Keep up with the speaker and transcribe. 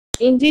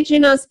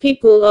Indigenous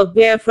people of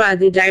Biafra.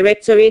 The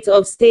Directorate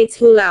of State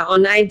Hula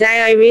on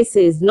Idai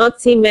Races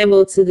Noti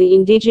Memo to the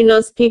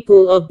Indigenous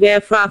People of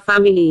Biafra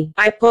Family,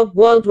 Ipob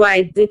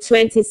Worldwide, the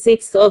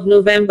 26th of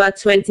November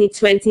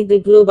 2020. The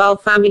Global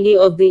Family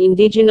of the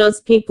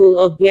Indigenous People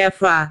of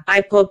Biafra,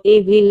 Ipob,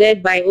 ably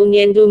led by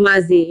Onyendu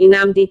Mazi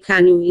Nnamdi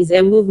Kanu, is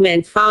a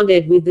movement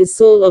founded with the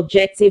sole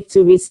objective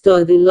to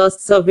restore the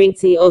lost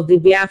sovereignty of the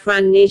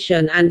Biafran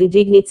nation and the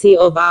dignity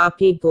of our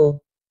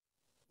people.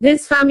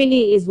 This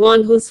family is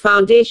one whose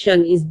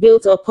foundation is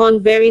built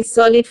upon very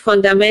solid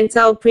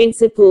fundamental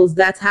principles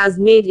that has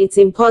made it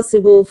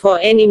impossible for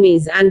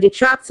enemies and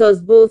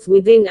detractors both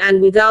within and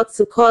without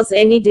to cause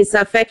any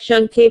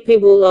disaffection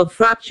capable of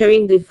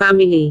fracturing the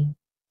family.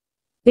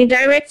 The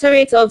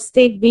Directorate of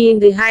State, being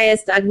the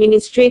highest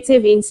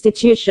administrative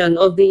institution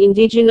of the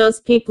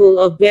indigenous people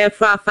of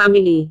Biafra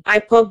family,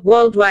 Ipob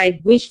Worldwide,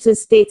 wish to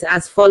state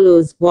as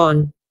follows: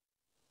 1.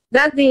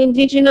 That the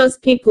indigenous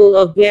people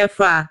of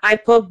Biafra,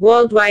 Ipob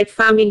Worldwide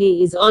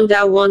family, is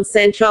under one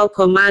central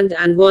command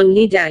and one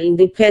leader in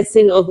the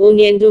person of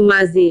Onyendu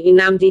Mazi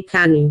Nnamdi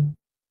Kanu.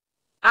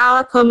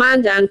 Our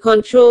command and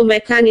control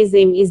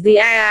mechanism is the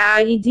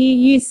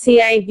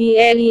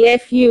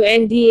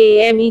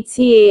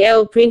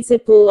IREDUCIBLEFUNDAMETAL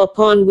principle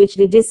upon which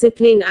the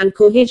discipline and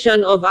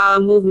cohesion of our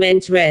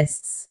movement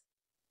rests.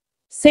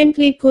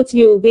 Simply put,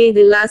 you obey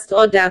the last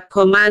order,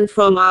 command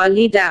from our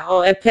leader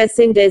or a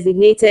person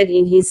designated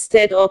in his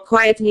stead, or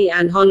quietly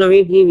and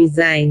honorably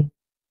resign.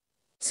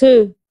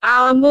 2.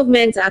 Our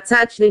movement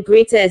attach the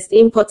greatest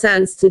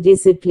importance to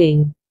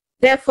discipline.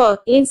 Therefore,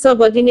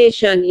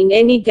 insubordination in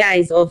any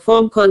guise or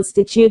form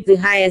constitute the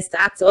highest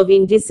act of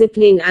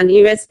indiscipline, and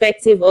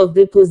irrespective of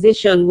the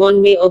position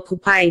one may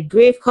occupy,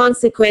 grave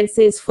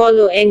consequences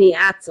follow any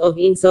act of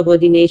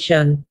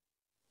insubordination.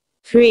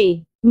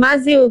 3.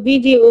 Mazi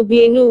Obidi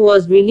Obienu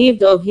was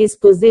relieved of his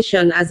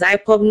position as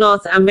Ipob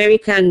North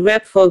American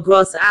rep for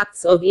gross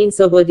acts of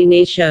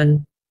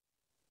insubordination.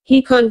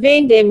 He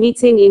convened a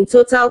meeting in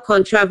total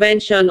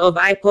contravention of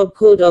Ipob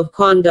Code of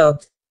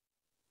Conduct.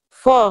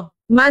 4.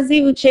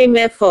 Mazi Uche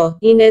Mefor,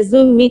 in a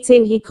Zoom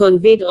meeting he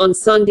convened on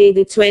Sunday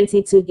the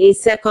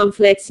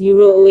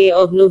 22nd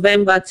of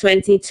November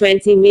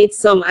 2020, made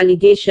some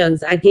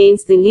allegations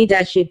against the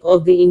leadership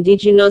of the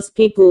indigenous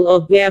people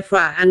of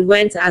Biafra and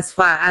went as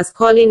far as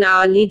calling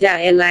our leader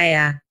a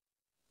liar.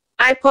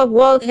 Ipob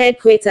World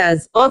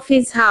Headquarters,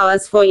 Office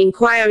Hours for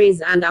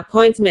Inquiries and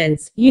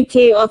Appointments,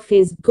 UK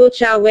Office,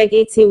 Gocha Weg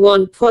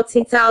 81,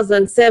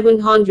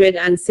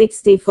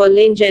 40760 for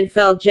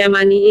Langenfeld,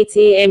 Germany, 8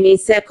 a.m. A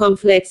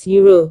Circumflex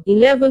Euro,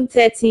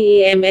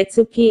 11:30 a.m. at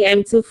 2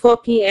 p.m. to 4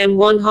 p.m.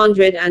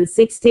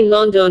 160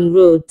 London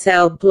Road,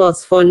 Tel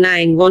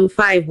 +49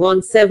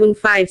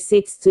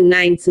 1517562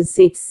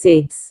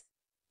 9266.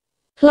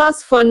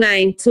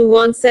 +49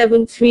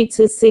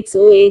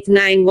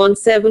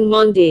 217326089117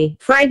 Monday,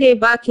 Friday.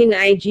 Back in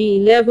IG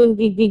 11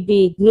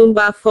 BBB,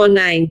 number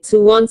 49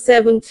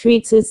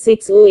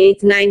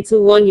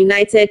 2173260891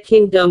 United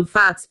Kingdom.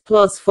 Fax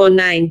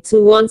 +49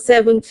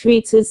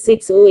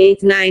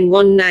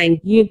 217326089119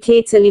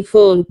 UK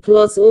telephone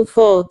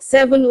 +04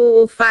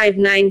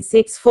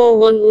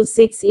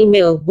 7005964106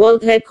 Email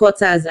World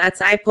Headquarters at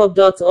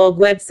ipob.org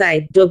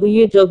Website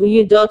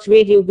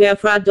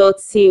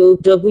www.radiobiafra.co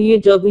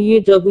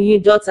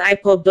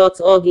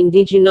www.ipob.org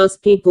Indigenous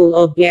People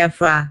of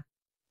Biafra.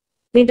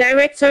 The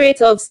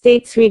Directorate of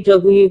State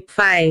 3W.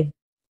 5.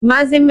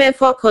 Mazi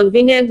Mefor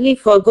conveniently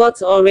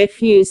forgot or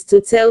refused to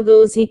tell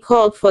those he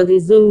called for the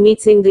Zoom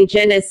meeting the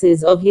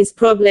genesis of his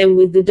problem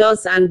with the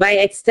DOS and by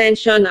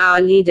extension our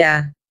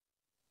leader.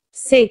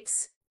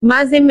 6.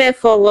 Mazi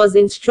Mefor was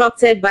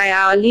instructed by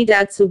our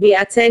leader to be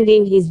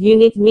attending his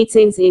unit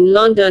meetings in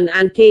London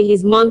and pay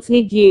his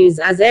monthly dues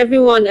as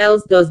everyone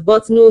else does,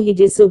 but no, he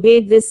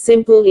disobeyed this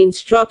simple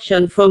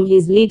instruction from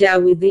his leader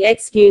with the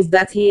excuse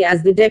that he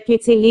as the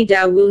deputy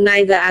leader will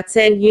neither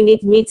attend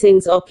unit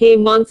meetings or pay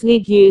monthly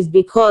dues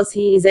because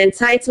he is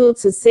entitled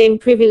to same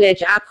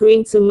privilege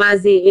accruing to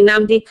Mazi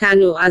Nnamdi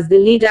Kanu as the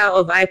leader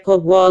of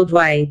Ipob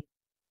Worldwide.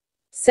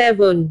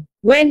 7.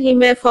 When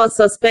Mefor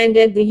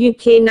suspended the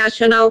UK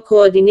National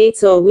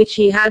Coordinator, which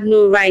he had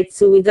no right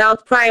to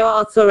without prior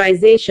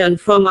authorization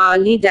from our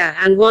leader,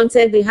 and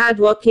wanted the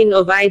hardworking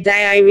of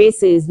Idai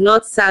races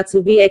not Sa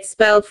to be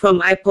expelled from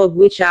Ipob,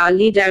 which our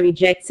leader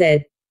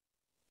rejected.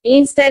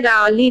 Instead,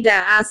 our leader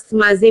asked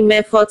Mazi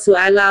Mefor to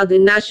allow the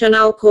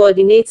National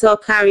Coordinator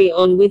carry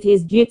on with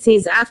his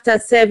duties after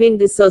serving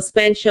the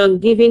suspension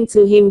given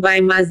to him by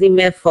Mazi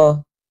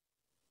Mefor.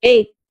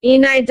 8.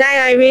 In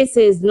Idai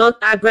races not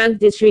grant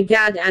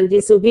disregard and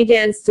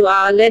disobedience to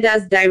our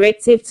leader's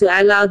directive to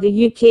allow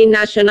the UK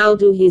National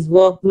do his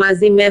work,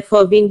 Mazi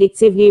Mefor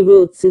vindictively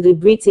wrote to the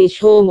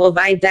British home of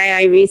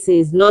Idai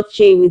races not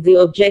Che with the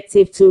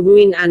objective to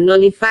ruin and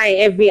nullify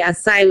every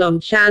asylum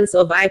chance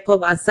of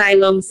Ipob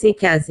asylum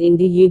seekers in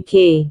the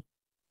UK.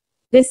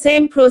 The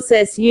same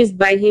process used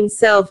by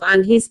himself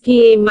and his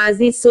PA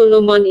Mazi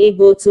Solomon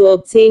able to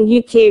obtain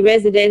UK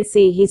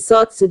residency he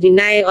sought to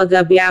deny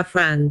other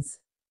Biafrans.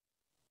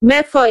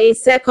 Mefor, a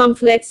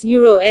circumflex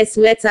Euro-S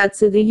letter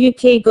to the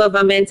UK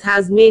government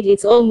has made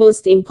it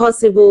almost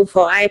impossible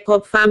for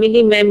Ipob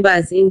family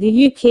members in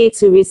the UK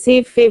to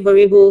receive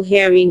favourable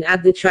hearing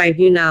at the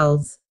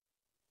tribunals.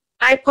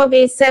 Ipob,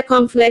 a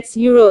circumflex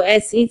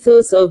Euro-S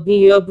ethos of Be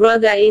Your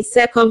Brother, a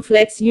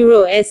circumflex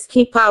Euro-S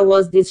keeper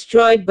was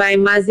destroyed by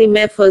Mazi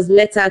Mefor's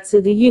letter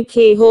to the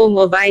UK home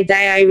of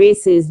Idai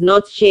races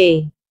not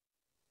J.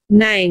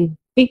 9.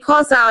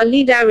 Because our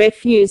leader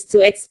refused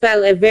to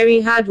expel a very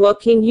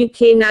hard-working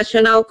UK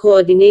national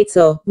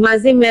coordinator,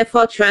 Mazi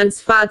Mefor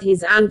transferred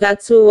his anger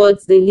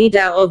towards the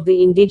leader of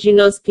the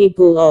indigenous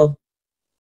people of